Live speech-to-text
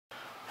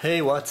Hey,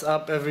 what's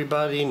up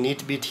everybody,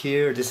 NitBeat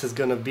here. This is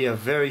gonna be a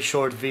very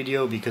short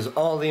video because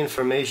all the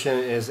information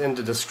is in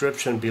the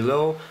description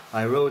below.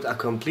 I wrote a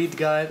complete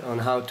guide on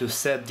how to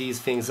set these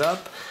things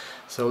up,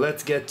 so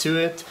let's get to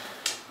it.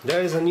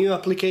 There is a new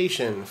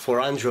application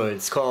for Android.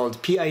 It's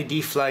called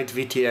PID Flight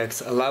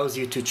VTX. Allows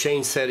you to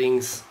change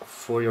settings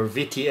for your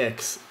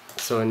VTX.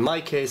 So in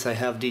my case I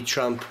have the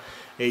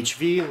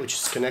TrampHV, which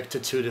is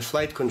connected to the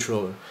flight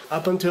controller.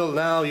 Up until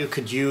now you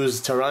could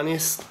use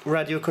Taranis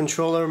radio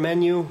controller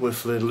menu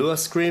with the Lua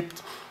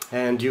script,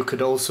 and you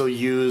could also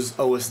use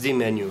OSD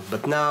menu.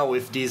 But now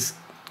with this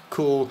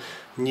cool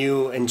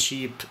new and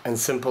cheap and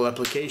simple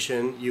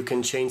application, you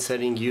can change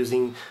setting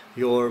using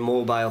your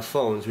mobile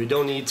phones. You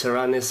don't need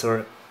Taranis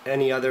or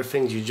any other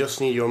things, you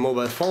just need your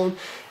mobile phone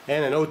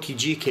and an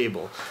OTG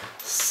cable.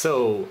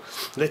 So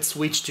let's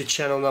switch to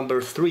channel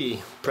number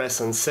 3, press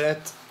and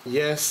set.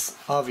 Yes,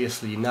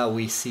 obviously now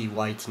we see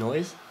white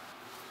noise.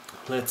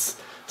 Let's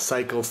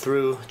cycle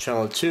through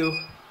channel 2,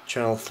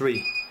 channel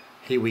 3.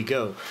 Here we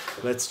go.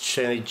 Let's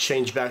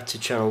change back to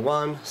channel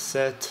 1,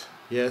 set,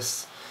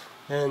 yes,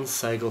 and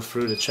cycle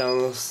through the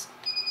channels.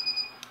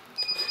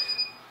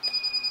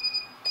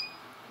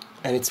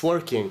 And it's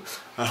working.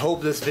 I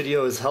hope this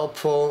video is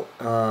helpful.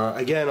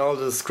 Again, all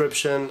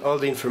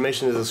the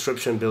information in the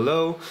description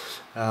below.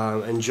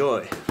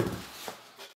 Enjoy.